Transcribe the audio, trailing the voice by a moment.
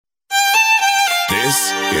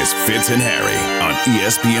This is Fitz and Harry on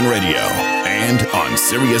ESPN Radio and on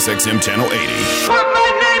SiriusXM Channel 80. Put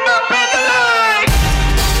my name up in the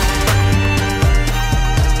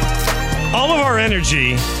line! All of our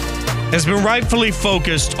energy has been rightfully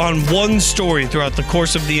focused on one story throughout the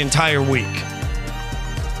course of the entire week.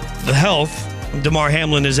 The health of Damar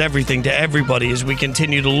Hamlin is everything to everybody as we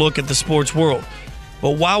continue to look at the sports world.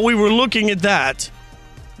 But while we were looking at that,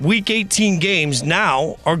 Week 18 games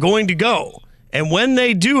now are going to go. And when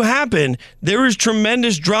they do happen, there is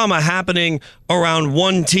tremendous drama happening around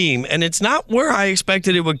one team. And it's not where I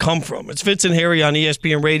expected it would come from. It's Fitz and Harry on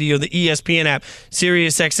ESPN Radio, the ESPN app,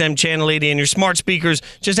 SiriusXM Channel 80, and your smart speakers.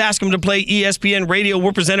 Just ask them to play ESPN Radio.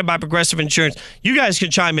 We're presented by Progressive Insurance. You guys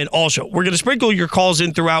can chime in also. We're going to sprinkle your calls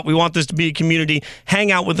in throughout. We want this to be a community.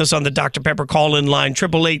 Hang out with us on the Dr. Pepper call-in line,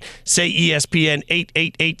 888-SAY-ESPN,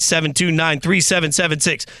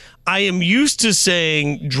 888-729-3776. I am used to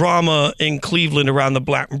saying drama in Cleveland around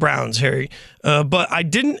the Browns, Harry, but I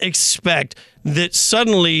didn't expect that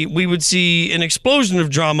suddenly we would see an explosion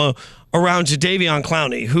of drama around Jadeveon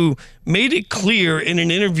Clowney, who made it clear in an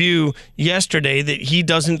interview yesterday that he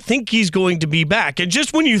doesn't think he's going to be back. And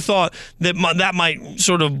just when you thought that that might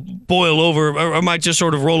sort of boil over or might just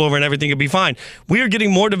sort of roll over and everything would be fine, we are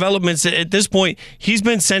getting more developments. At this point, he's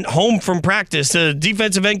been sent home from practice.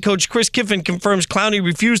 Defensive end coach Chris Kiffin confirms Clowney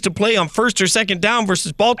refused to play on first or second down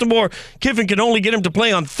versus Baltimore. Kiffin could only get him to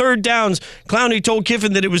play on third downs. Clowney told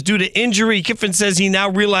Kiffin that it was due to injury. Kiffin says he now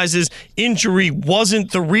realizes injury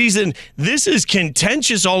wasn't the reason. This is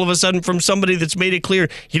contentious all of a sudden from somebody that's made it clear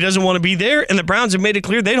he doesn't want to be there, and the Browns have made it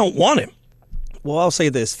clear they don't want him. Well, I'll say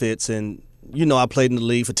this, Fitz, and you know I played in the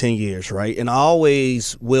league for 10 years, right? And I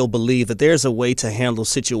always will believe that there's a way to handle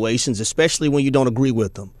situations, especially when you don't agree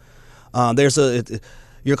with them.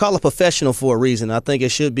 You're called a professional for a reason. I think it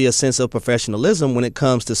should be a sense of professionalism when it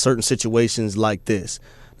comes to certain situations like this.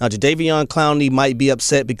 Now, Jadeveon Clowney might be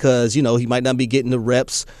upset because, he might not be getting the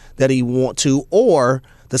reps that he want to, or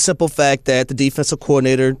the simple fact that the defensive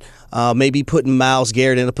coordinator may be putting Myles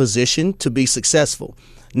Garrett in a position to be successful.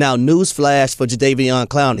 Now, newsflash for Jadeveon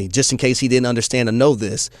Clowney, just in case he didn't understand or know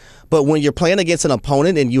this, but when you're playing against an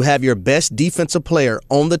opponent and you have your best defensive player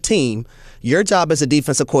on the team, your job as a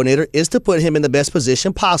defensive coordinator is to put him in the best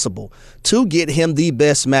position possible to get him the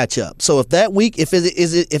best matchup. So if that week, if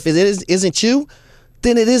it isn't you,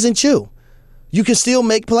 then it isn't you. You can still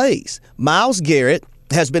make plays. Myles Garrett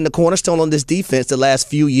has been the cornerstone on this defense the last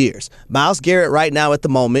few years. Myles Garrett right now at the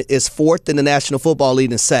moment is fourth in the National Football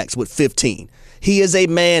League in sacks with 15. He is a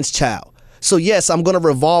man's child. So, yes, I'm going to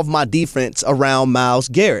revolve my defense around Myles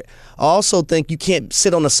Garrett. I also think you can't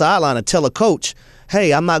sit on the sideline and tell a coach,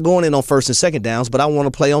 hey, I'm not going in on first and second downs, but I want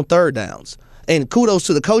to play on third downs. And kudos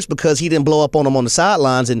to the coach because he didn't blow up on him on the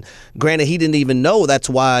sidelines. And granted, he didn't even know that's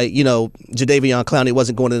why, Jadeveon Clowney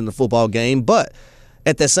wasn't going in the football game. But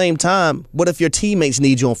at the same time, what if your teammates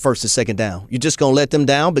need you on first and second down? You're just going to let them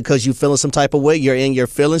down because you're feeling some type of way? You're in your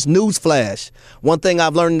feelings? Newsflash. One thing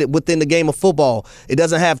I've learned within the game of football, it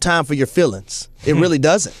doesn't have time for your feelings. It really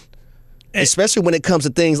doesn't. Especially when it comes to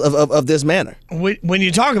things of this manner. When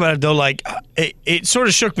you talk about it, though, it sort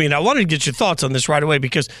of shook me. And I wanted to get your thoughts on this right away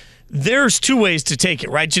because there's two ways to take it,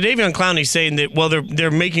 right? Jadeveon Clowney saying that, well, they're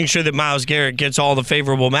making sure that Myles Garrett gets all the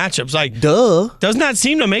favorable matchups. Duh. Doesn't that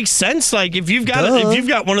seem to make sense? If you've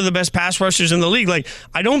got one of the best pass rushers in the league,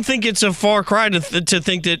 I don't think it's a far cry to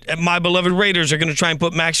think that my beloved Raiders are going to try and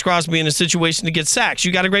put Max Crosby in a situation to get sacks.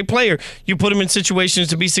 You got a great player. You put him in situations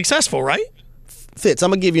to be successful, right? Fitz,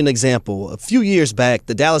 I'm going to give you an example. A few years back,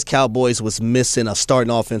 the Dallas Cowboys was missing a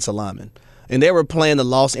starting offensive lineman, and they were playing the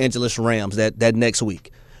Los Angeles Rams that next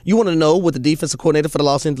week. You want to know what the defensive coordinator for the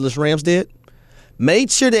Los Angeles Rams did?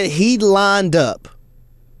 Made sure that he lined up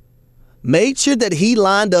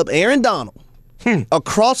Aaron Donald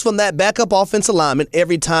across from that backup offensive lineman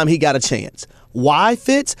every time he got a chance. Why,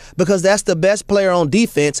 Fitz? Because that's the best player on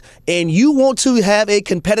defense, and you want to have a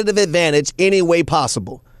competitive advantage any way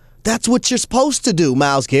possible. That's what you're supposed to do,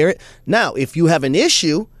 Myles Garrett. Now, if you have an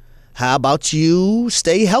issue, how about you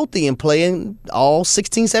stay healthy and play in all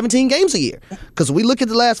 16, 17 games a year? Because we look at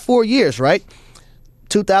the last 4 years, right?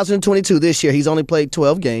 2022, this year, he's only played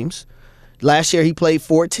 12 games. Last year, he played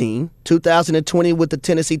 14. 2020 with the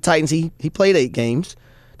Tennessee Titans, he played 8 games.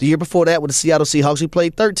 The year before that with the Seattle Seahawks, he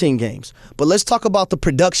played 13 games. But let's talk about the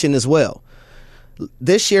production as well.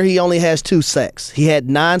 This year, he only has 2 sacks. He had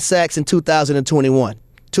 9 sacks in 2021.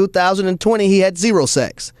 2020, he had 0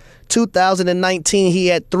 sacks. 2019, he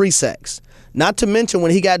had 3 sacks. Not to mention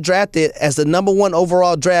when he got drafted as the number 1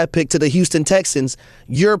 overall draft pick to the Houston Texans,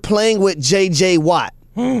 you're playing with J.J. Watt.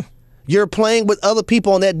 You're playing with other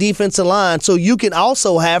people on that defensive line so you can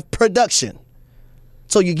also have production.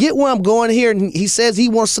 So you get where I'm going here, and he says he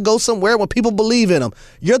wants to go somewhere when people believe in him.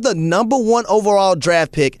 You're the number 1 overall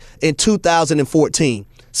draft pick in 2014.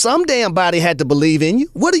 Some damn body had to believe in you.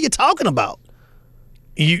 What are you talking about?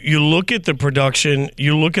 You look at the production,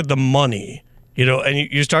 you look at the money,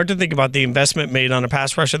 and you start to think about the investment made on a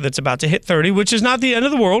pass rusher that's about to hit 30, which is not the end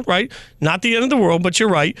of the world, right? Not the end of the world, but you're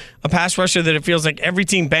right. A pass rusher that it feels like every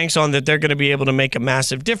team banks on that they're going to be able to make a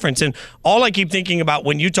massive difference. And all I keep thinking about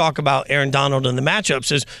when you talk about Aaron Donald and the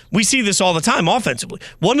matchups is we see this all the time offensively.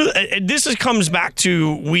 This comes back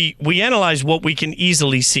to we analyze what we can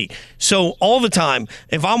easily see. So all the time,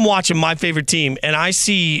 if I'm watching my favorite team and I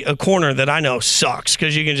see a corner that I know sucks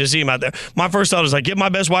because you can just see him out there, my first thought is like, get my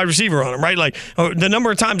best wide receiver on him, right? Like, the number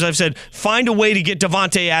of times I've said, find a way to get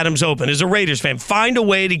Davante Adams open. As a Raiders fan, find a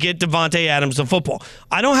way to get Davante Adams the football.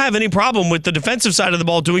 I don't have any problem with the defensive side of the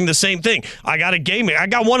ball doing the same thing. I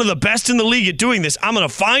got one of the best in the league at doing this. I'm going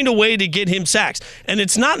to find a way to get him sacks. And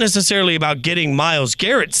it's not necessarily about getting Myles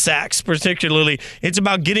Garrett sacks particularly. It's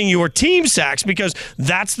about getting your team sacks because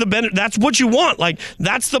that's what you want. Like,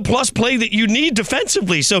 that's the plus play that you need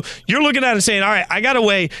defensively. So you're looking at it saying, all right, I got a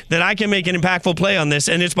way that I can make an impactful play on this,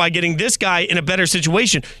 and it's by getting this guy in a better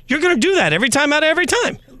situation. You're going to do that every time out of every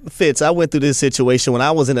time. Fitz, I went through this situation when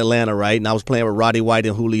I was in Atlanta, right? And I was playing with Roddy White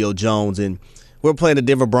and Julio Jones, and we were playing the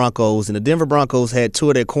Denver Broncos, and the Denver Broncos had 2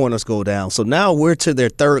 of their corners go down. So now we're to their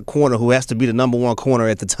 3rd corner, who has to be the number 1 corner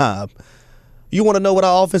at the time. You want to know what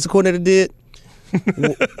our offensive coordinator did?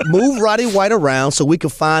 Move Roddy White around so we can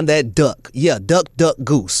find that duck. Yeah, duck,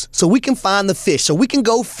 goose. So we can find the fish. So we can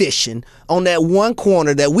go fishing on that one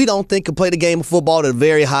corner that we don't think can play the game of football at a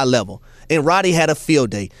very high level. And Roddy had a field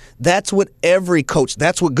day. That's what every coach,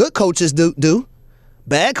 that's what good coaches do.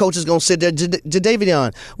 Bad coaches going to sit there,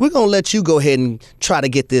 Jadeveon, we're going to let you go ahead and try to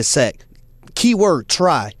get this sack. Keyword,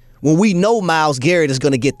 try. When we know Myles Garrett is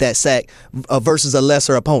going to get that sack versus a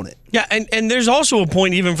lesser opponent. Yeah, and there's also a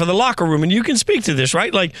point even for the locker room, and you can speak to this,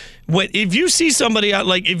 right? Like, if you see somebody out,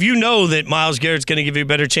 like if you know that Myles Garrett's going to give you a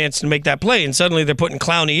better chance to make that play, and suddenly they're putting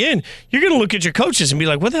Clowney in, you're going to look at your coaches and be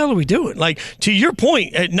like, what the hell are we doing? Like, to your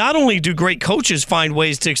point, not only do great coaches find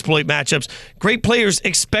ways to exploit matchups, great players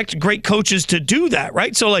expect great coaches to do that,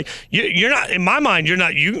 right? So, like, you're not, in my mind,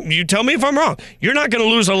 you tell me if I'm wrong, you're not going to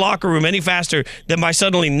lose a locker room any faster than by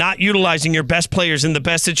suddenly not utilizing your best players in the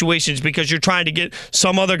best situations because you're trying to get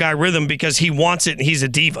some other guy rhythm because he wants it and he's a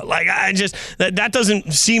diva. Like, I just, that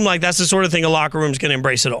doesn't seem like that's the sort of thing a locker room's going to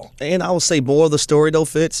embrace at all. And I will say more of the story, though,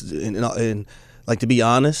 Fitz, and like, to be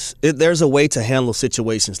honest, there's a way to handle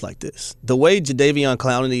situations like this. The way Jadeveon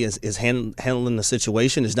Clowney is handling the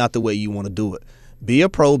situation is not the way you want to do it. Be a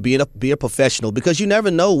pro, be a professional, because you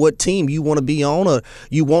never know what team you want to be on or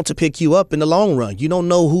you want to pick you up in the long run. You don't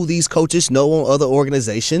know who these coaches know on other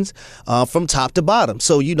organizations from top to bottom,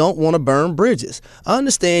 so you don't want to burn bridges. I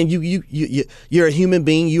understand you're a human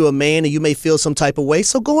being, you're a man, and you may feel some type of way,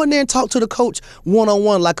 so go in there and talk to the coach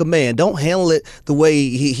one-on-one like a man. Don't handle it the way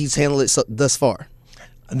he's handled it thus far.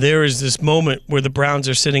 There is this moment where the Browns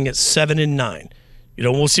are sitting at 7-9.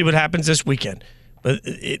 We'll see what happens this weekend. But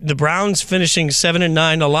the Browns finishing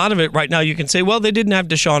 7-9, a lot of it right now you can say, well, they didn't have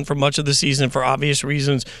Deshaun for much of the season for obvious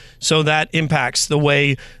reasons, so that impacts the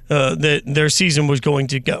way that their season was going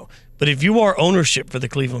to go. But if you are ownership for the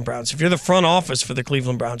Cleveland Browns, if you're the front office for the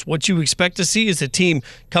Cleveland Browns, what you expect to see is a team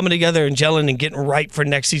coming together and gelling and getting right for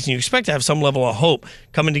next season. You expect to have some level of hope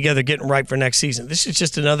coming together, getting right for next season. This is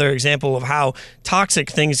just another example of how toxic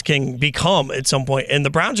things can become at some point. And the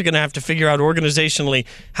Browns are going to have to figure out organizationally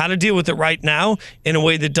how to deal with it right now in a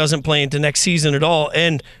way that doesn't play into next season at all.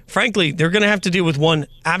 And frankly, they're going to have to deal with one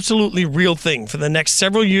absolutely real thing for the next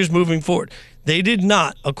several years moving forward. They did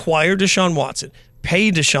not acquire Deshaun Watson,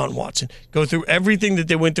 pay Deshaun Watson, go through everything that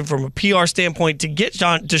they went through from a PR standpoint to get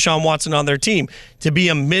Deshaun Watson on their team to be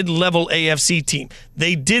a mid-level AFC team.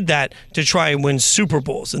 They did that to try and win Super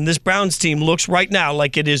Bowls. And this Browns team looks right now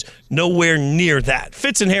like it is nowhere near that.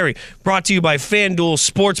 Fitz and Harry, brought to you by FanDuel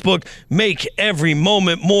Sportsbook. Make every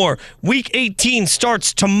moment more. Week 18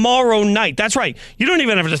 starts tomorrow night. That's right. You don't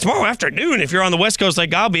even have to tomorrow afternoon if you're on the West Coast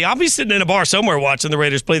like I'll be. I'll be sitting in a bar somewhere watching the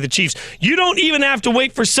Raiders play the Chiefs. You don't even have to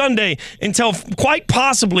wait for Sunday until quite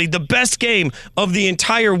possibly the best game of the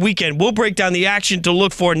entire weekend. We'll break down the action to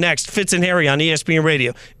look for next. Fitz and Harry on ESPN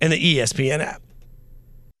Radio and the ESPN app.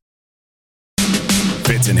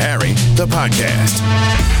 Fitz and Harry, the podcast.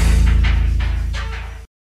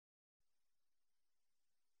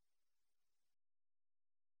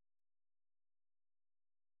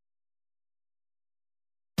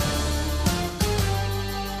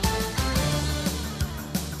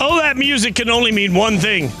 Oh, that music can only mean one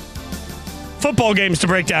thing. Football games to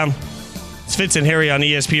break down. It's Fitz and Harry on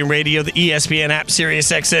ESPN Radio, the ESPN app,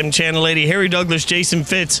 Sirius XM Channel 80. Harry Douglas, Jason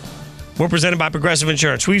Fitz. We're presented by Progressive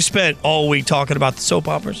Insurance. We've spent all week talking about the soap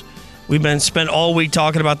operas. We've spent all week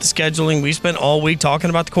talking about the scheduling. We spent all week talking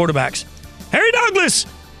about the quarterbacks. Harry Douglas,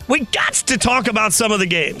 we got to talk about some of the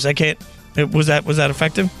games. Was that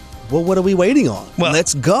effective? Well, what are we waiting on? Well,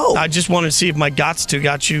 let's go. I just wanted to see if my gots to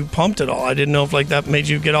got you pumped at all. I didn't know if that made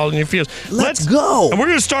you get all in your feels. Let's go. And we're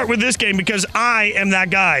going to start with this game because I am that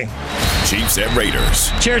guy. Chiefs at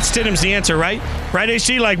Raiders. Jarrett Stidham's the answer, right? Right,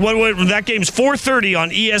 HC? What that game's 4:30 on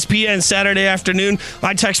ESPN Saturday afternoon.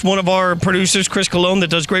 I text one of our producers, Chris Colon, that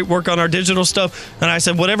does great work on our digital stuff, and I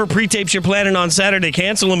said, whatever pre-tapes you're planning on Saturday,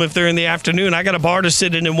 cancel them if they're in the afternoon. I got a bar to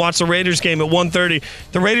sit in and watch the Raiders game at 1:30.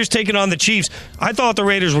 The Raiders taking on the Chiefs. I thought the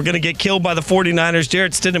Raiders were going to get killed by the 49ers.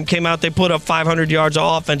 Jarrett Stidham came out. They put up 500 yards of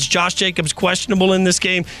offense. Josh Jacobs questionable in this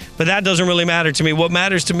game, but that doesn't really matter to me. What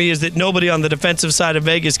matters to me is that nobody on the defensive side of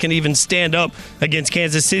Vegas can even stand up against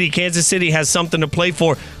Kansas City. Kansas City has something to play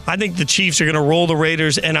for. I think the Chiefs are going to roll the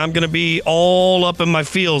Raiders, and I'm going to be all up in my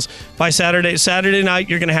feels by Saturday. Saturday night,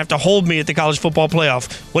 you're going to have to hold me at the college football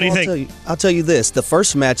playoff. What do you think? I'll tell you this. The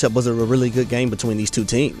first matchup was a really good game between these two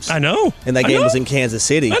teams. I know. And that game was in Kansas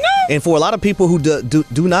City. I know. And for a lot of people who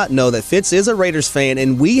do not know that Fitz is a Raiders fan,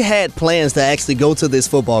 and we had plans to actually go to this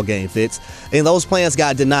football game, Fitz. And those plans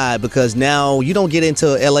got denied because now you don't get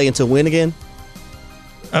into L.A. until when again?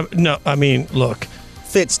 No, I mean, look.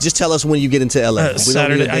 Fitz, just tell us when you get into LA.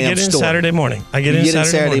 Saturday. I get in Saturday morning.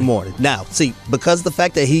 Saturday morning. Now, see, because of the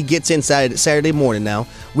fact that he gets in Saturday morning now,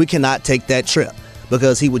 we cannot take that trip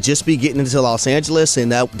because he would just be getting into Los Angeles,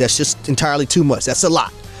 and that's just entirely too much. That's a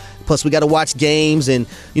lot. Plus, we got to watch games, and,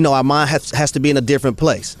 our mind has to be in a different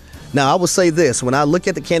place. Now, I will say this. When I look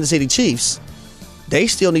at the Kansas City Chiefs, they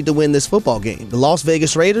still need to win this football game. The Las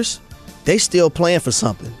Vegas Raiders, they still playing for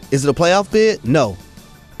something. Is it a playoff bid? No.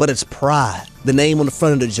 But it's pride. The name on the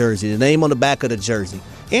front of the jersey, the name on the back of the jersey.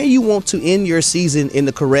 And you want to end your season in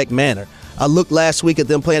the correct manner. I looked last week at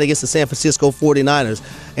them playing against the San Francisco 49ers,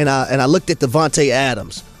 and I looked at Devontae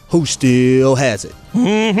Adams, who still has it.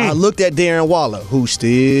 Mm-hmm. I looked at Darren Waller, who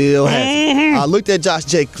still has it. I looked at Josh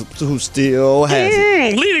Jacobs, who still has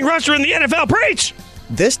it. Leading rusher in the NFL, preach!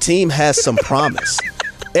 This team has some promise.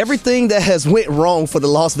 Everything that has went wrong for the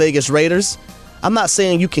Las Vegas Raiders, I'm not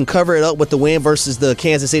saying you can cover it up with the win versus the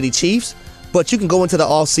Kansas City Chiefs, but you can go into the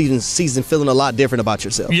all-season feeling a lot different about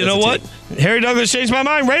yourself. You know what? Harry Douglas changed my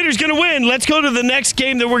mind. Raiders going to win. Let's go to the next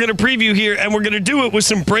game that we're going to preview here, and we're going to do it with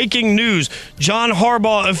some breaking news. John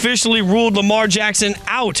Harbaugh officially ruled Lamar Jackson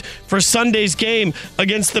out for Sunday's game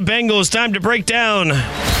against the Bengals. Time to break down.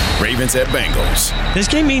 Ravens at Bengals. This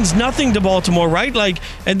game means nothing to Baltimore, right?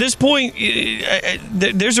 At this point,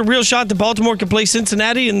 there's a real shot that Baltimore can play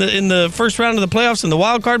Cincinnati in the first round of the playoffs in the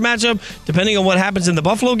wild card matchup, depending on what happens in the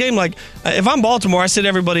Buffalo game. If I'm Baltimore, I sit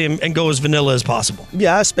everybody and go as vanilla as possible.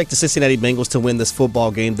 Yeah, I expect the Cincinnati Bengals to win this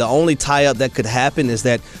football game. The only tie-up that could happen is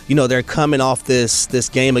that, they're coming off this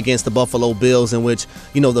game against the Buffalo Bills in which,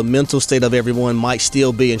 the mental state of everyone might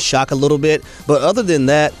still be in shock a little bit. But other than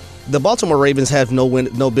that, the Baltimore Ravens have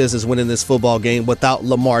no business winning this football game without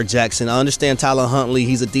Lamar Jackson. I understand Tyler Huntley,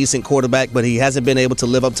 he's a decent quarterback, but he hasn't been able to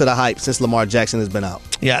live up to the hype since Lamar Jackson has been out.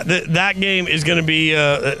 Yeah, that game is going to be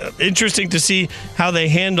interesting to see how they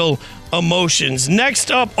handle emotions.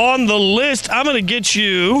 Next up on the list, I'm going to get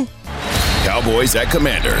you Cowboys at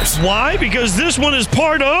Commanders. Why? Because this one is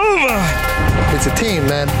part of... It's a team,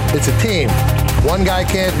 man. It's a team. One guy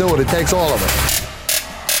can't do it. It takes all of us.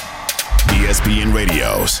 ESPN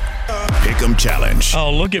Radio's Pick'em Challenge.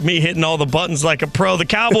 Oh, look at me hitting all the buttons like a pro. The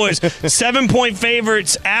Cowboys, 7-point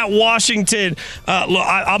favorites at Washington. Look,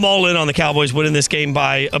 I'm all in on the Cowboys winning this game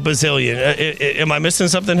by a bazillion. Am I missing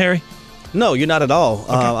something, Harry? No, you're not at all.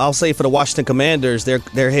 Okay. I'll say for the Washington Commanders,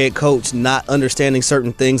 their head coach not understanding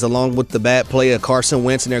certain things along with the bad play of Carson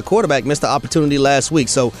Wentz, and their quarterback missed the opportunity last week.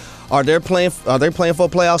 So are they playing for a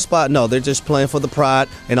playoff spot? No, they're just playing for the pride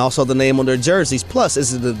and also the name on their jerseys. Plus,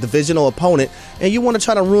 this is the divisional opponent, and you want to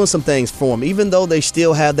try to ruin some things for them. Even though they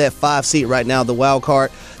still have that 5 seed right now, the wild card,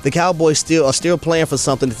 the Cowboys are still playing for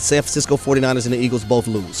something that the San Francisco 49ers and the Eagles both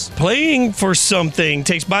lose. Playing for something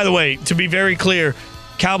takes, by the way, to be very clear,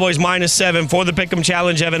 Cowboys -7 for the Pick'em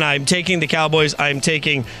Challenge, Evan. I'm taking the Cowboys. I'm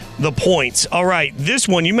taking the points. All right, this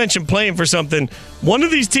one, you mentioned playing for something. One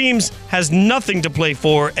of these teams has nothing to play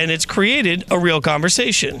for, and it's created a real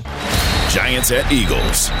conversation. Giants at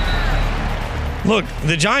Eagles. Look,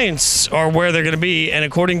 the Giants are where they're going to be, and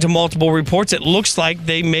according to multiple reports, it looks like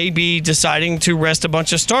they may be deciding to rest a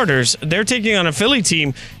bunch of starters. They're taking on a Philly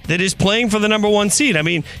team that is playing for the number 1 seed. I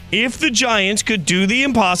mean, if the Giants could do the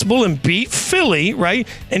impossible and beat Philly, right,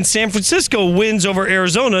 and San Francisco wins over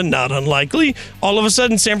Arizona, not unlikely, all of a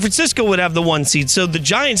sudden San Francisco would have the 1 seed. So the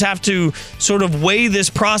Giants have to sort of weigh this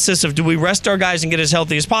process of, do we rest our guys and get as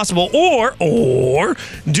healthy as possible, or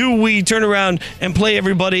do we turn around and play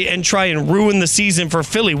everybody and try and ruin the season for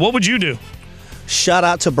Philly? What would you do? Shout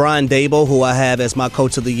out to Brian Dable, who I have as my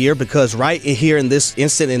coach of the year, because right here in this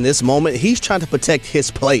instant, in this moment, he's trying to protect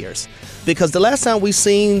his players. Because the last time we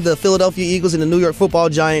seen the Philadelphia Eagles and the New York Football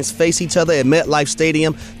Giants face each other at MetLife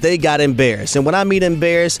Stadium, they got embarrassed. And when I mean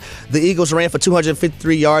embarrassed, the Eagles ran for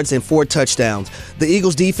 253 yards and 4 touchdowns. The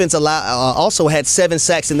Eagles defense also had 7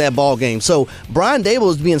 sacks in that ball game. So Brian Dable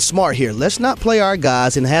is being smart here. Let's not play our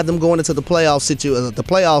guys and have them going into the playoffs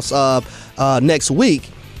next week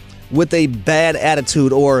with a bad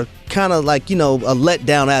attitude, or kind of like, a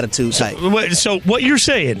letdown attitude type. So what you're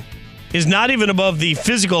saying is not even above the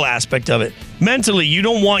physical aspect of it. Mentally, you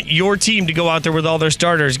don't want your team to go out there with all their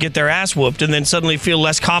starters, get their ass whooped, and then suddenly feel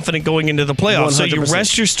less confident going into the playoffs. 100%. So you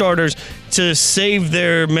rest your starters to save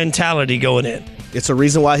their mentality going in. It's a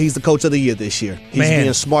reason why he's the coach of the year this year. He's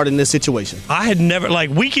being smart in this situation. I had never,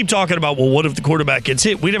 we keep talking about, well, what if the quarterback gets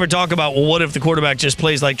hit? We never talk about, well, what if the quarterback just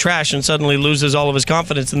plays like trash and suddenly loses all of his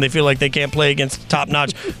confidence and they feel like they can't play against a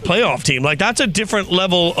top-notch playoff team? That's a different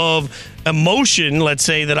level of emotion, let's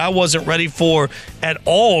say, that I wasn't ready for at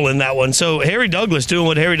all in that one. So Harry Douglas doing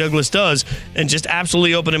what Harry Douglas does and just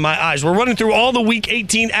absolutely opening my eyes. We're running through all the Week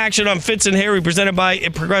 18 action on Fitz and Harry, presented by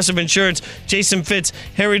Progressive Insurance. Jason Fitz,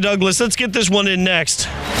 Harry Douglas. Let's get this one in next.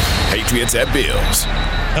 Patriots at Bills.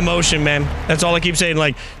 Emotion, man. That's all I keep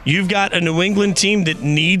saying. You've got a New England team that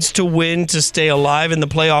needs to win to stay alive in the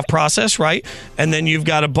playoff process, right? And then you've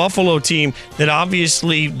got a Buffalo team that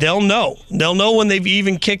obviously they'll know. They'll know when they've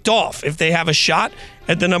even kicked off if they have a shot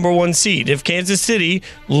at the number 1 seed. If Kansas City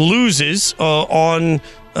loses on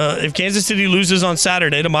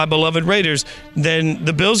Saturday to my beloved Raiders, then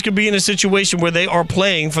the Bills could be in a situation where they are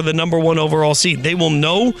playing for the number 1 overall seed. They will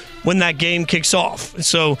know when that game kicks off.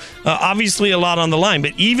 So obviously a lot on the line.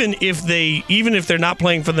 But even if they're not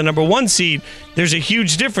playing for the number 1 seed, there's a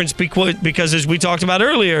huge difference because as we talked about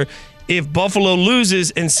earlier, if Buffalo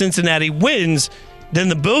loses and Cincinnati wins, then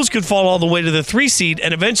the Bills could fall all the way to the 3 seed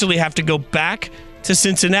and eventually have to go back to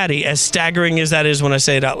Cincinnati, as staggering as that is when I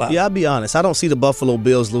say it out loud. Yeah, I'll be honest. I don't see the Buffalo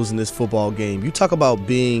Bills losing this football game. You talk about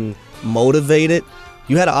being motivated.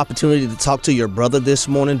 You had an opportunity to talk to your brother this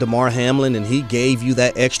morning, Damar Hamlin, and he gave you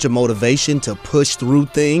that extra motivation to push through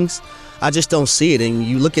things. I just don't see it. And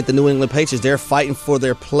you look at the New England Patriots, they're fighting for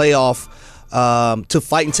their playoff,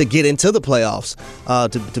 to get into the playoffs,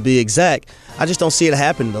 to be exact. I just don't see it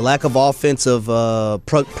happen. The lack of offensive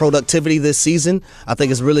productivity this season, I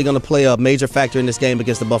think, is really going to play a major factor in this game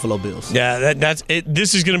against the Buffalo Bills. Yeah, that's it.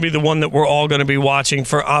 This is going to be the one that we're all going to be watching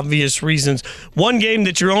for obvious reasons. One game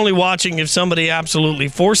that you're only watching if somebody absolutely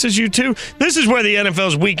forces you to. This is where the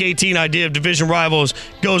NFL's Week 18 idea of division rivals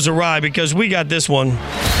goes awry, because we got this one.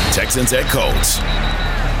 Texans at Colts.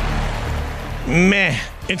 Meh.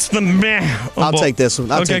 It's the meh. I'll take this one.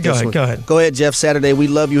 Go ahead. Go ahead, Jeff Saturday. We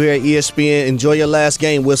love you here at ESPN. Enjoy your last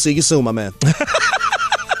game. We'll see you soon, my man.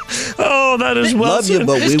 Oh, that is well love you,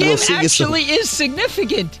 but this we will see you soon. This game actually is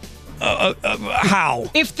significant. How?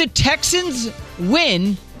 If the Texans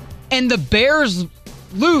win and the Bears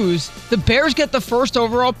lose, the Bears get the first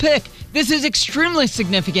overall pick. This is extremely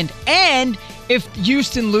significant. And if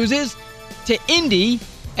Houston loses to Indy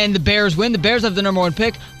and the Bears win, the Bears have the number 1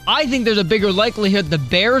 pick. I think there's a bigger likelihood the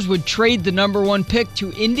Bears would trade the number 1 pick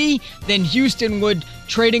to Indy than Houston would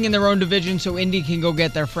trading in their own division so Indy can go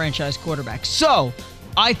get their franchise quarterback. So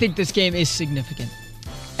I think this game is significant.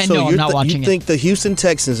 And so no, I'm not watching it. You think the Houston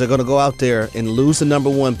Texans are going to go out there and lose the number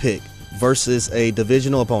 1 pick versus a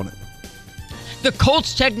divisional opponent? The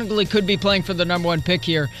Colts technically could be playing for the number 1 pick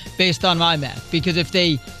here based on my math, because if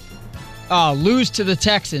they lose to the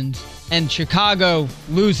Texans and Chicago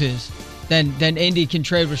loses, then Indy can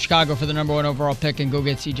trade with Chicago for the number 1 overall pick and go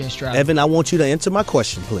get C.J. Stroud. Evan, I want you to answer my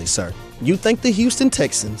question, please, sir. You think the Houston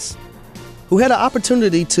Texans, who had an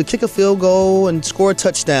opportunity to kick a field goal and score a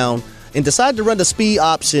touchdown and decide to run the speed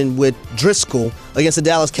option with Driscoll against the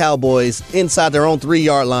Dallas Cowboys inside their own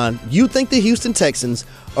 3-yard line, you think the Houston Texans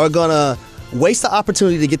are going to waste the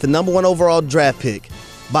opportunity to get the number 1 overall draft pick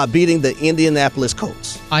by beating the Indianapolis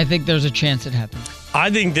Colts? I think there's a chance it happens. I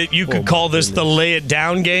think that you could call this the lay it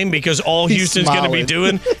down game, because all Houston's going to be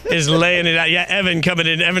doing is laying it out. Yeah, Evan coming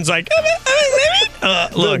in. Evan's like,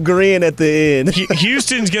 look, grin at the end.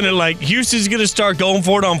 Houston's gonna start going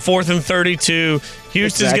for it on 4th and 32.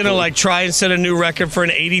 Houston's going to try and set a new record for an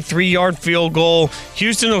 83-yard field goal.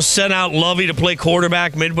 Houston will send out Lovey to play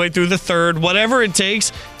quarterback midway through the third, whatever it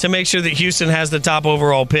takes to make sure that Houston has the top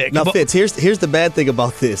overall pick. Now, Fitz, here's the bad thing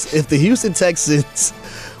about this. If the Houston Texans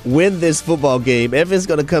win this football game, Evan's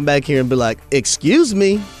going to come back here and be like, excuse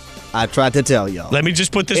me, I tried to tell y'all. Let me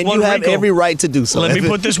just put this and one you wrinkle. have every right to do so. Let me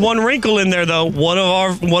put this one wrinkle in there, though. One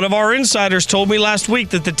of our insiders told me last week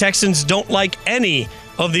that the Texans don't like any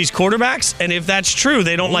of these quarterbacks, and if that's true,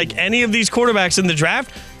 they don't like any of these quarterbacks in the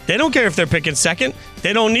draft. They don't care if they're picking second.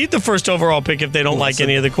 They don't need the first overall pick if they don't like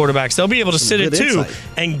any of the quarterbacks. They'll be able to sit at 2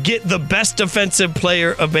 and get the best defensive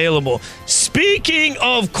player available. Speaking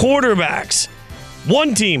of quarterbacks,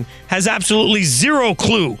 one team has absolutely zero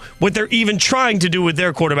clue what they're even trying to do with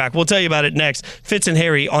their quarterback. We'll tell you about it next. Fitz and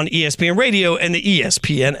Harry on ESPN Radio and the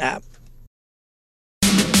ESPN app.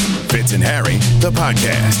 Fitz and Harry, the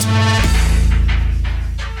podcast.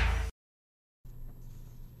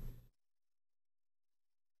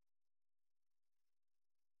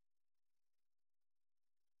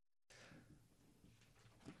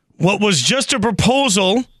 What was just a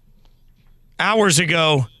proposal hours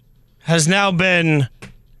ago has now been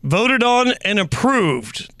voted on and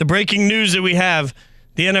approved. The breaking news that we have,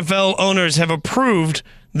 the NFL owners have approved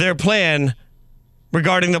their plan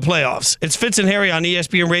regarding the playoffs. It's Fitz and Harry on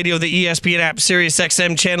ESPN Radio, the ESPN app, Sirius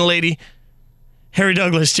XM Channel 80. Harry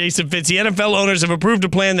Douglas, Jason Fitz. The NFL owners have approved a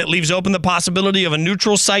plan that leaves open the possibility of a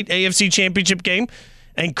neutral site AFC Championship game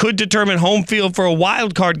and could determine home field for a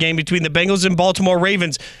wild card game between the Bengals and Baltimore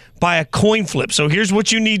Ravens by a coin flip. So here's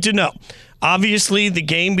what you need to know. Obviously, the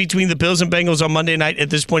game between the Bills and Bengals on Monday night at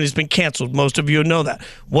this point has been canceled. Most of you know that.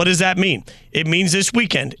 What does that mean? It means this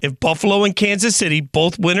weekend, if Buffalo and Kansas City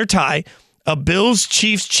both win or tie, a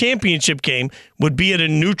Bills-Chiefs championship game would be at a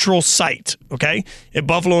neutral site, okay? If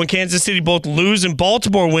Buffalo and Kansas City both lose and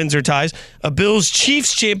Baltimore wins or ties, a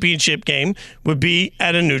Bills-Chiefs championship game would be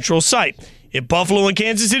at a neutral site. If Buffalo and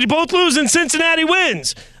Kansas City both lose and Cincinnati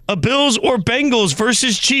wins, a Bills or Bengals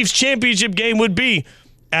versus Chiefs championship game would be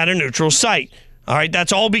at a neutral site. All right,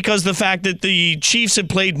 that's all because the fact that the Chiefs have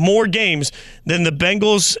played more games than the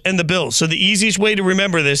Bengals and the Bills. So the easiest way to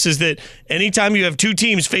remember this is that anytime you have two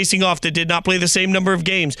teams facing off that did not play the same number of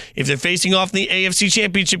games, if they're facing off in the AFC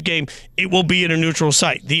Championship game, it will be at a neutral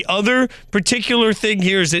site. The other particular thing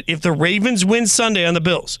here is that if the Ravens win Sunday on the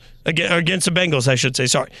Bills, against the Bengals, I should say,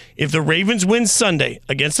 sorry. If the Ravens win Sunday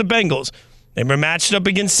against the Bengals, they were matched up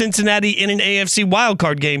against Cincinnati in an AFC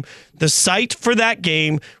wildcard game. The site for that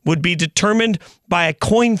game would be determined by a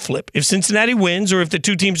coin flip. If Cincinnati wins or if the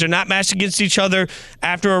two teams are not matched against each other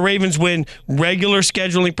after a Ravens win, regular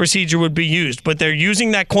scheduling procedure would be used. But they're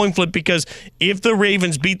using that coin flip because if the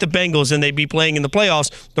Ravens beat the Bengals and they'd be playing in the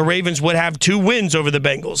playoffs, the Ravens would have 2 wins over the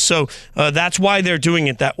Bengals. So that's why they're doing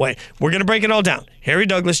it that way. We're going to break it all down. Harry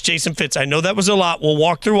Douglas, Jason Fitz. I know that was a lot. We'll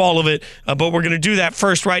walk through all of it, but we're going to do that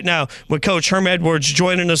first right now with Coach Herm Edwards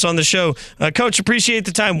joining us on the show. Coach, appreciate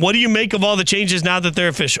the time. What do you make of all the changes now that they're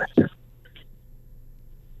official?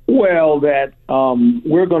 Well, that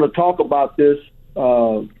we're going to talk about this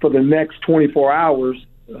for the next 24 hours.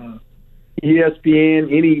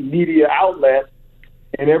 ESPN, any media outlet,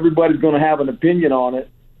 and everybody's going to have an opinion on it.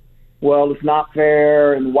 Well, it's not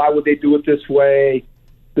fair, and why would they do it this way?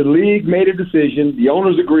 The league made a decision. The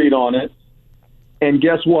owners agreed on it. And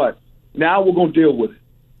guess what? Now we're going to deal with it,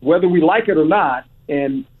 whether we like it or not.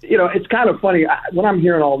 And, you know, it's kind of funny. When I'm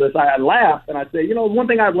hearing all this, I laugh and I say, you know, one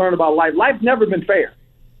thing I've learned about life, life's never been fair.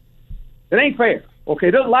 It ain't fair. Okay,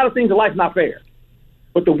 there's a lot of things in life not fair.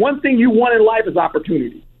 But the one thing you want in life is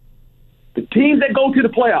opportunity. The teams that go to the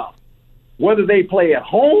playoffs, whether they play at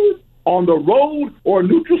home, on the road, or a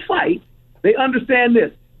neutral site, they understand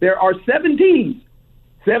this. There are 7 teams,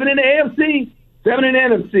 7 in the AFC, 7 in the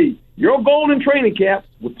NFC. Your goal in training camp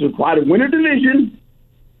was to try to win a division,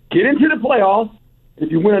 get into the playoffs.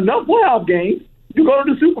 If you win enough playoff games, you go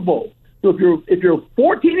to the Super Bowl. So if you're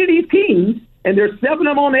 14 of these teams and there's 7 of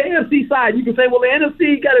them on the AFC side, you can say, well, the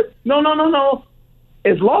NFC got it. No.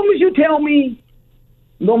 As long as you tell me,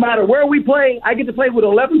 no matter where we play, I get to play with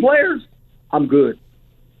 11 players, I'm good.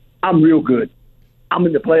 I'm real good. I'm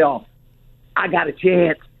in the playoffs. I got a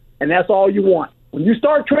chance, and that's all you want. When you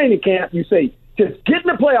start training camp, you say, just get in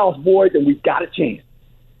the playoffs, boys, and we've got a chance.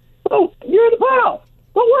 So you're in the playoffs.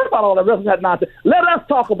 Don't worry about all the rest of that nonsense. Let us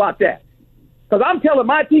talk about that. Because I'm telling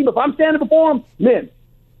my team, if I'm standing before them, men,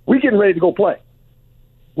 we're getting ready to go play.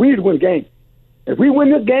 We need to win a game. If we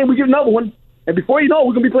win this game, we get another one. And before you know it,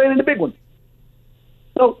 we're going to be playing in the big one.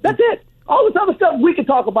 So that's it. All this other stuff, we can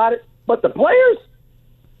talk about it. But the players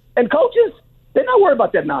and coaches, they're not worried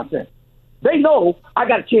about that nonsense. They know I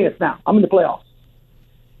got a chance now. I'm in the playoffs.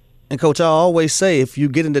 And, Coach, I always say if you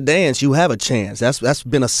get in the dance, you have a chance. That's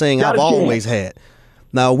been a saying I've always had.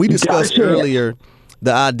 Now, we discussed earlier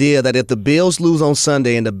the idea that if the Bills lose on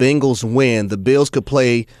Sunday and the Bengals win, the Bills could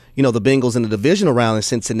play, the Bengals in the divisional round in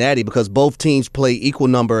Cincinnati because both teams play equal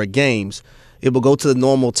number of games. It will go to the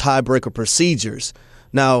normal tiebreaker procedures.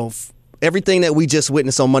 Now, everything that we just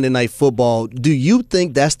witnessed on Monday Night Football, do you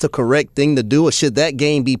think that's the correct thing to do, or should that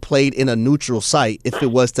game be played in a neutral site if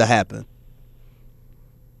it was to happen?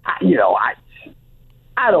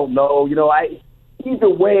 I don't know. Either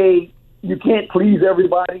way, you can't please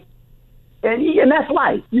everybody. And that's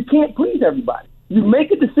life. You can't please everybody. You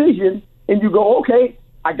make a decision and you go, okay,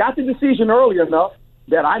 I got the decision early enough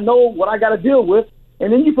that I know what I got to deal with,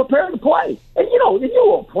 and then you prepare to play. And, if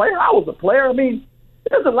you were a player, I was a player. I mean,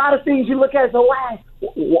 there's a lot of things you look at and say,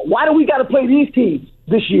 why do we got to play these teams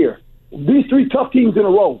this year? These 3 tough teams in a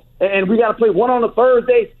row. And we got to play one on a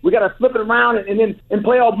Thursday. We got to flip it around and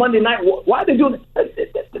play on Monday night. Why are they doing it?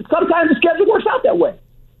 Sometimes the schedule works out that way.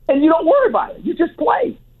 And you don't worry about it. You just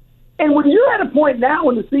play. And when you're at a point now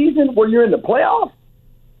in the season where you're in the playoffs,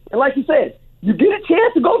 and like you said, you get a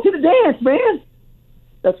chance to go to the dance, man.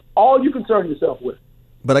 That's all you concern yourself with.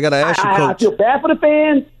 But I got to ask you, Coach. I feel bad for the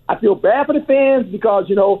fans. Because,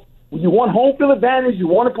 when you want home field advantage, you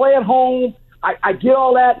want to play at home. I get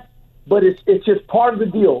all that. But it's just part of the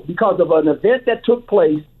deal because of an event that took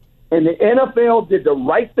place, and the NFL did the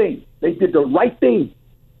right thing. They did the right thing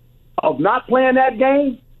of not playing that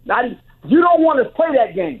game. You don't want to play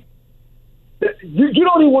that game. You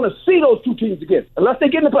don't even want to see those 2 teams again unless they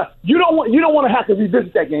get in the play. You don't want to have to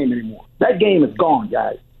revisit that game anymore. That game is gone,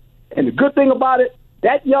 guys. And the good thing about it,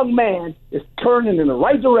 that young man is turning in the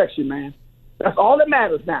right direction, man. That's all that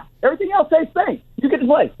matters now. Everything else stays the same. You get to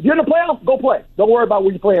play. If you're in the playoffs, go play. Don't worry about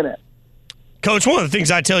where you're playing at. Coach, one of the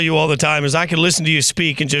things I tell you all the time is I can listen to you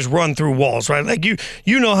speak and just run through walls, right? Like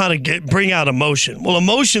you know how to bring out emotion. Well,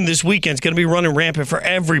 emotion this weekend is going to be running rampant for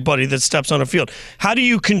everybody that steps on a field. How do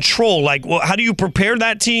you control, how do you prepare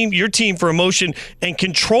that team, your team, for emotion and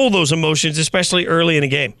control those emotions, especially early in a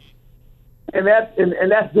game? And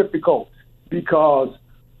that's difficult because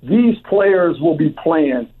these players will be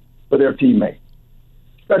playing for their teammates,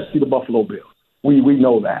 especially the Buffalo Bills. We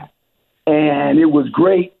know that. And it was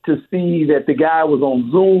great to see that the guy was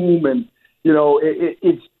on Zoom. And,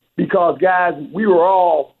 it's because, guys, we were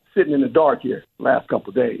all sitting in the dark here the last couple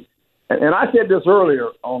of days. And I said this earlier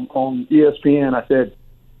on ESPN. I said,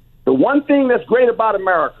 the one thing that's great about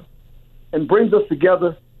America and brings us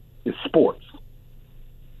together is sports.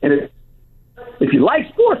 And if you like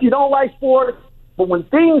sports, you don't like sports. But when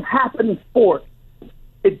things happen in sports,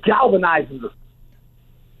 it galvanizes us.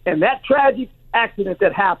 And that tragic accident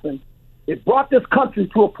that happened, it brought this country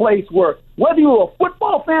to a place where whether you were a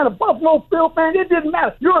football fan, a Buffalo Bills fan, it didn't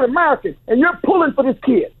matter. You're an American, and you're pulling for this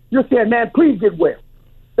kid. You're saying, man, please get well.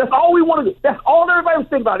 That's all we want to do. That's all everybody was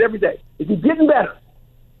thinking about every day. Is he getting better?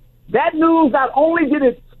 That news, not only did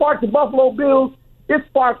it spark the Buffalo Bills, it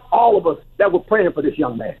sparked all of us that were praying for this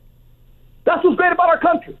young man. That's what's great about our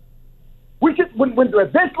country. When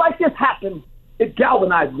events like this happen, it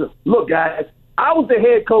galvanizes us. Look, guys, I was the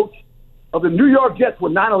head coach of the New York Jets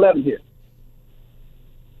when 9/11 hit.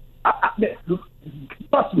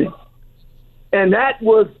 Trust me. And that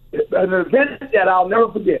was an event that I'll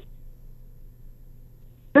never forget.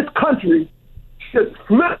 This country should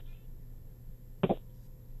flip.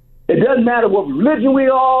 It doesn't matter what religion we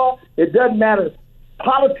are. It doesn't matter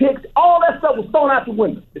politics. All that stuff was thrown out the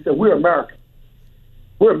window. They said, we're Americans.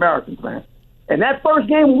 We're Americans, man. And that first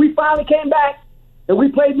game when we finally came back and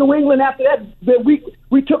we played New England after that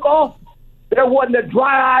we took off, there wasn't a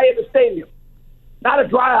dry eye in the stadium. Not a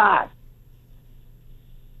dry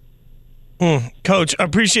eye. Coach, I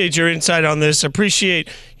appreciate your insight on this. Appreciate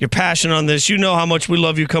your passion on this. You know how much we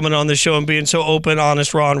love you coming on this show and being so open,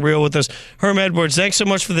 honest, raw, and real with us. Herm Edwards, thanks so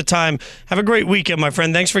much for the time. Have a great weekend, my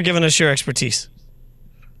friend. Thanks for giving us your expertise.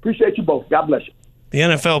 Appreciate you both. God bless you. The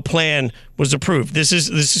NFL plan was approved. This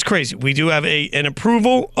is crazy. We do have an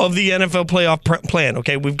approval of the NFL playoff plan.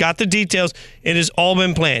 Okay, we've got the details. It has all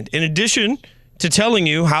been planned. In addition to telling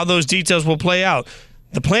you how those details will play out,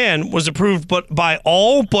 the plan was approved by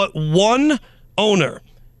all but one owner.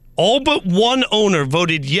 All but one owner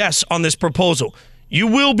voted yes on this proposal. You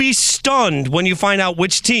will be stunned when you find out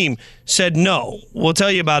which team said no. We'll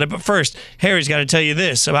tell you about it. But first, Harry's got to tell you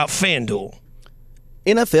this about FanDuel.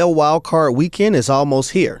 NFL Wildcard Weekend is almost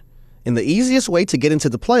here, and the easiest way to get into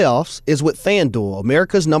the playoffs is with FanDuel,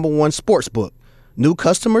 America's #1 sportsbook. New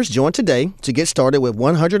customers join today to get started with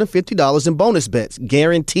 $150 in bonus bets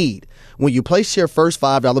guaranteed when you place your first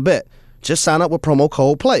 $5 bet. Just sign up with promo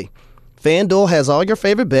code PLAY. FanDuel has all your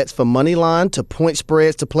favorite bets from money line to point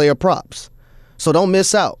spreads to player props. So don't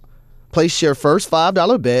miss out. Place your first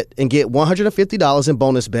 $5 bet and get $150 in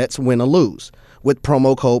bonus bets, win or lose, with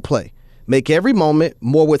promo code PLAY. Make every moment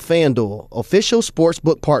more with FanDuel, official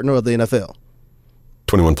sportsbook partner of the NFL.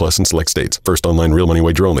 21 plus in select states. First online real money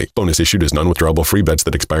wager only. Bonus issued as non-withdrawable free bets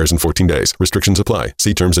that expires in 14 days. Restrictions apply.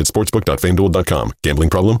 See terms at sportsbook.fanduel.com. Gambling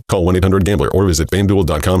problem? Call 1-800-GAMBLER or visit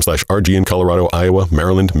fanduel.com/RG in Colorado, Iowa,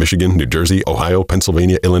 Maryland, Michigan, New Jersey, Ohio,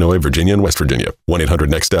 Pennsylvania, Illinois, Virginia, and West Virginia.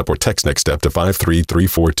 1-800-NEXT-STEP or text NEXT STEP to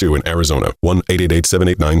 53342 in Arizona.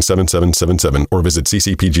 1-888-789-7777 or visit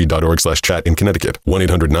ccpg.org/chat in Connecticut.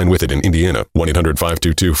 1-800-9-WITH-IT in Indiana.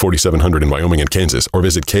 1-800-522-4700 in Wyoming and Kansas or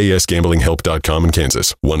visit ksgamblinghelp.com in Kansas.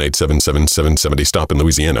 1-877-770-STOP in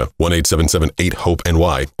Louisiana,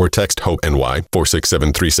 1-877-8-HOPE-NY, or text HOPE-NY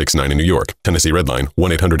 467-369 in New York. Tennessee Redline,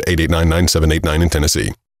 1-800-889-9789 in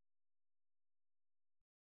Tennessee.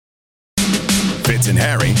 Fitz and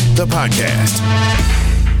Harry, the podcast.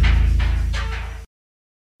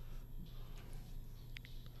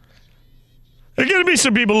 There are going to be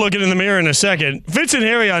some people looking in the mirror in a second. Fitz and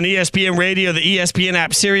Harry on ESPN Radio, the ESPN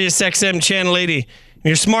app, Sirius XM Channel 80.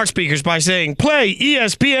 Your smart speakers by saying, play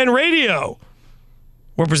ESPN Radio.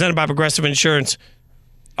 We're presented by Progressive Insurance.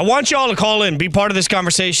 I want you all to call in, be part of this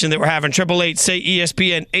conversation that we're having.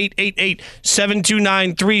 888-SAY-ESPN,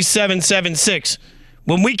 888-729-3776.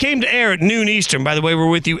 When we came to air at noon Eastern, by the way, we're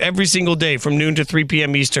with you every single day from noon to 3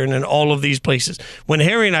 p.m. Eastern in all of these places. When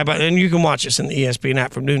Harry and I, and you can watch us in the ESPN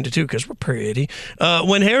app from noon to 2 because we're pretty.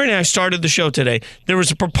 When Harry and I started the show today, there was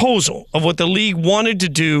a proposal of what the league wanted to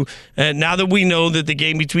do. Now that we know that the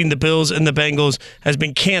game between the Bills and the Bengals has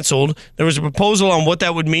been canceled, there was a proposal on what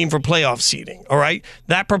that would mean for playoff seeding. All right?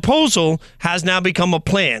 That proposal has now become a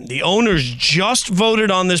plan. The owners just voted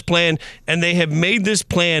on this plan, and they have made this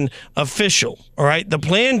plan official. All right? The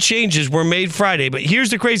plan changes were made Friday, but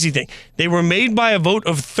here's the crazy thing. They were made by a vote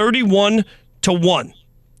of 31-1.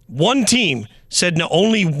 One team said no,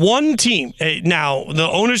 only one team. Now, the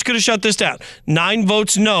owners could have shut this down. 9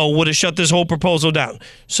 votes no would have shut this whole proposal down.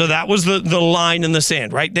 So that was the line in the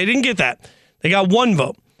sand, right? They didn't get that. They got 1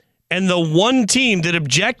 vote. And the one team that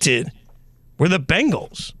objected were the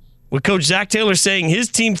Bengals, with Coach Zach Taylor saying his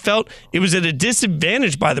team felt it was at a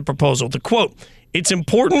disadvantage by the proposal. To quote, "It's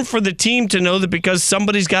important for the team to know that because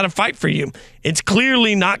somebody's got to fight for you. It's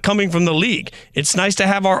clearly not coming from the league. It's nice to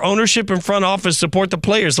have our ownership and front office support the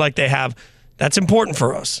players like they have. That's important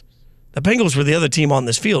for us." The Bengals were the other team on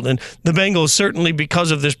this field, and the Bengals certainly,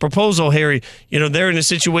 because of this proposal, Harry, they're in a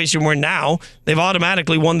situation where now they've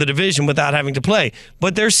automatically won the division without having to play.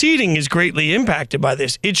 But their seeding is greatly impacted by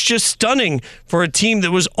this. It's just stunning for a team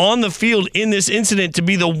that was on the field in this incident to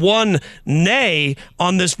be the one nay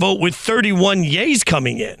on this vote with 31 yays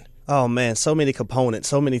coming in. Oh, man, so many components,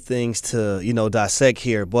 so many things to, dissect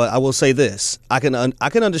here. But I will say this. I can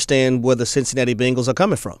understand where the Cincinnati Bengals are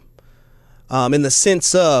coming from. In the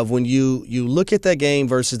sense of when you look at that game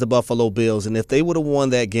versus the Buffalo Bills, and if they would have won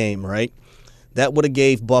that game, right, that would have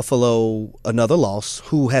gave Buffalo another loss,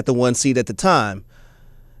 who had the 1 seed at the time,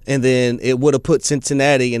 and then it would have put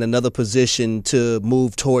Cincinnati in another position to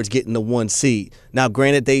move towards getting the 1 seed. Now,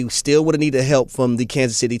 granted, they still would have needed help from the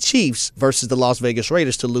Kansas City Chiefs versus the Las Vegas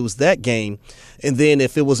Raiders to lose that game. And then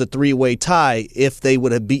if it was a 3-way tie, if they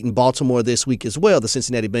would have beaten Baltimore this week as well, the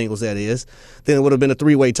Cincinnati Bengals, that is, then it would have been a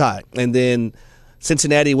 3-way tie. And then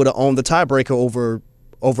Cincinnati would have owned the tiebreaker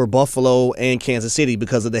over Buffalo and Kansas City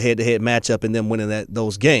because of the head-to-head matchup and them winning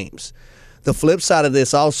those games. The flip side of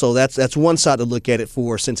this also, that's one side to look at it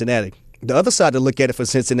for Cincinnati. The other side to look at it for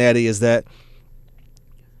Cincinnati is that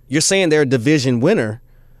you're saying they're a division winner,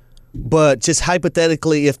 but just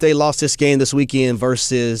hypothetically, if they lost this game this weekend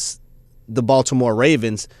versus the Baltimore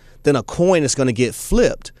Ravens, then a coin is going to get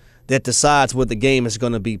flipped that decides where the game is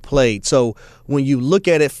going to be played. So when you look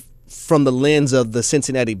at it from the lens of the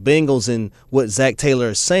Cincinnati Bengals and what Zach Taylor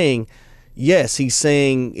is saying, yes, he's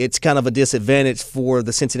saying it's kind of a disadvantage for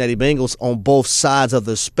the Cincinnati Bengals on both sides of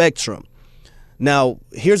the spectrum. Now,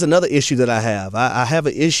 here's another issue that I have. I have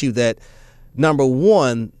an issue that, number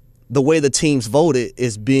one, the way the teams voted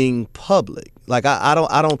is being public. Like, I don't.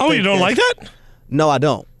 Oh, think you don't like that? No, I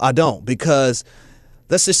don't, because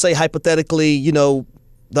let's just say hypothetically, the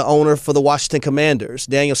owner for the Washington Commanders,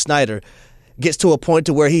 Daniel Snyder, gets to a point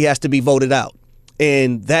to where he has to be voted out.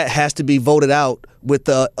 And that has to be voted out with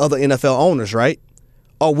the other NFL owners, right?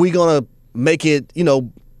 Are we going to make it,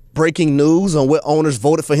 breaking news on what owners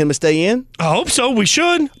voted for him to stay in? I hope so. We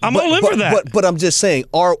should. I'm all in for that. But I'm just saying,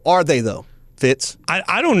 are they, though, Fitz?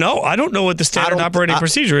 I don't know. I don't know what the standard operating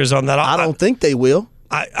procedure is on that. I don't think they will.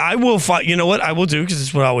 I will find. You know what I will do, because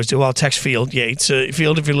it's what I always do. I'll text Field Yates.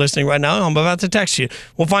 Field, if you're listening right now, I'm about to text you.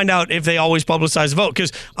 We'll find out if they always publicize the vote,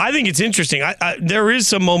 because I think it's interesting. There is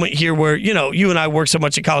some moment here where, you and I work so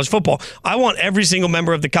much at college football. I want every single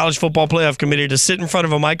member of the college football playoff committee to sit in front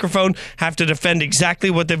of a microphone, have to defend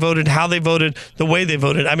exactly what they voted, how they voted, the way they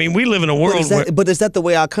voted. I mean, we live in a world But is that the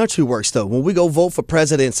way our country works, though? When we go vote for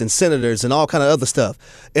presidents and senators and all kind of other stuff,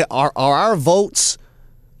 are our votes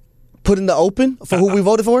put in the open for who we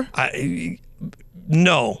voted for?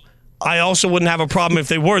 No. I also wouldn't have a problem if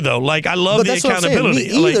they were, though. Like, I love the accountability.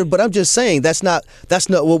 Me either, but I'm just saying that's not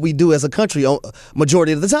what we do as a country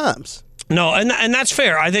majority of the times. No, and that's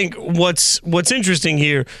fair. I think what's interesting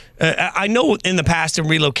here, I know in the past in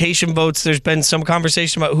relocation votes, there's been some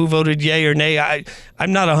conversation about who voted yay or nay.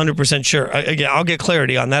 I'm not 100% sure. Again, I'll get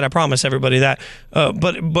clarity on that. I promise everybody that.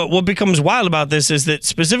 But what becomes wild about this is that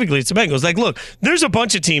specifically it's the Bengals. Like, look, there's a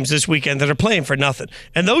bunch of teams this weekend that are playing for nothing,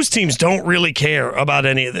 and those teams don't really care about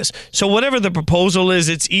any of this. So whatever the proposal is,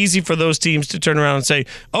 it's easy for those teams to turn around and say,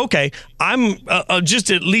 okay, I'm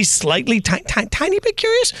just at least slightly tiny bit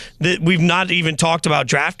curious that we've not even talked about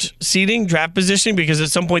draft seeding, draft positioning, because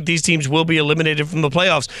at some point these teams will be eliminated from the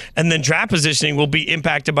playoffs, and then draft positioning will be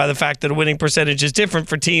impacted by the fact that a winning percentage is different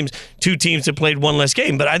for two teams that played one less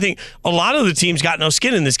game. But I think a lot of the teams got no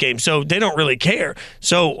skin in this game, so they don't really care.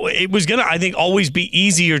 So it was going to, I think, always be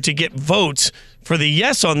easier to get votes for the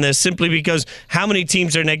yes on this, simply because how many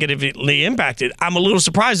teams are negatively impacted. I'm a little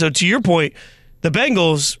surprised, though, to your point, the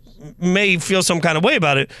Bengals may feel some kind of way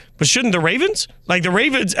about it, but shouldn't the Ravens? Like, the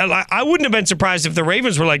Ravens, I wouldn't have been surprised if the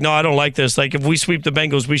Ravens were like, no, I don't like this. Like, if we sweep the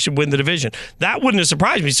Bengals, we should win the division. That wouldn't have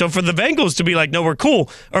surprised me. So for the Bengals to be like, no, we're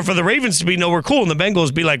cool, or for the Ravens to be, no, we're cool, and the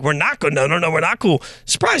Bengals be like, we're not good. No, we're not cool.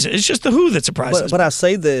 Surprising. It's just the who that surprises. But I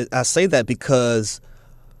say that because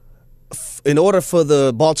in order for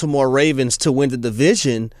the Baltimore Ravens to win the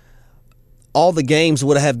division, all the games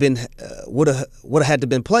would have had to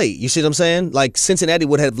been played. You see what I'm saying? Like, Cincinnati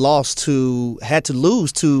would have had to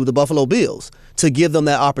lose to the Buffalo Bills to give them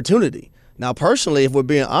that opportunity. Now, personally, if we're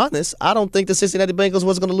being honest, I don't think the Cincinnati Bengals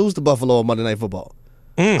was going to lose to Buffalo on Monday Night Football.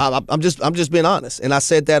 I'm just being honest, and I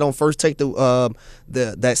said that on First Take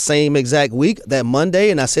that same exact week, that Monday,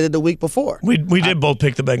 and I said it the week before. We did both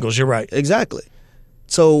pick the Bengals. You're right. Exactly.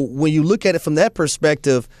 So when you look at it from that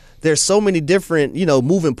perspective, there's so many different,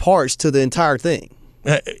 moving parts to the entire thing.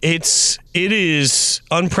 It is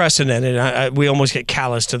unprecedented. We almost get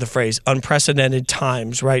callous to the phrase unprecedented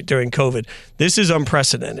times, right, during COVID. This is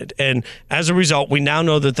unprecedented. And as a result, we now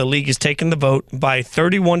know that the league has taken the vote by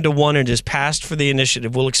 31-1 and has passed for the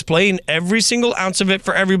initiative. We'll explain every single ounce of it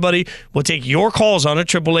for everybody. We'll take your calls on it,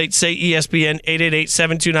 888-SAY-ESPN,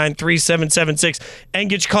 888-729-3776, and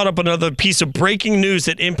get you caught up on another piece of breaking news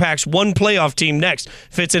that impacts one playoff team next.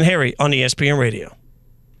 Fitz and Harry on ESPN Radio.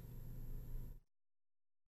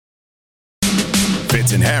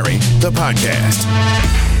 Fitz and Harry, the podcast.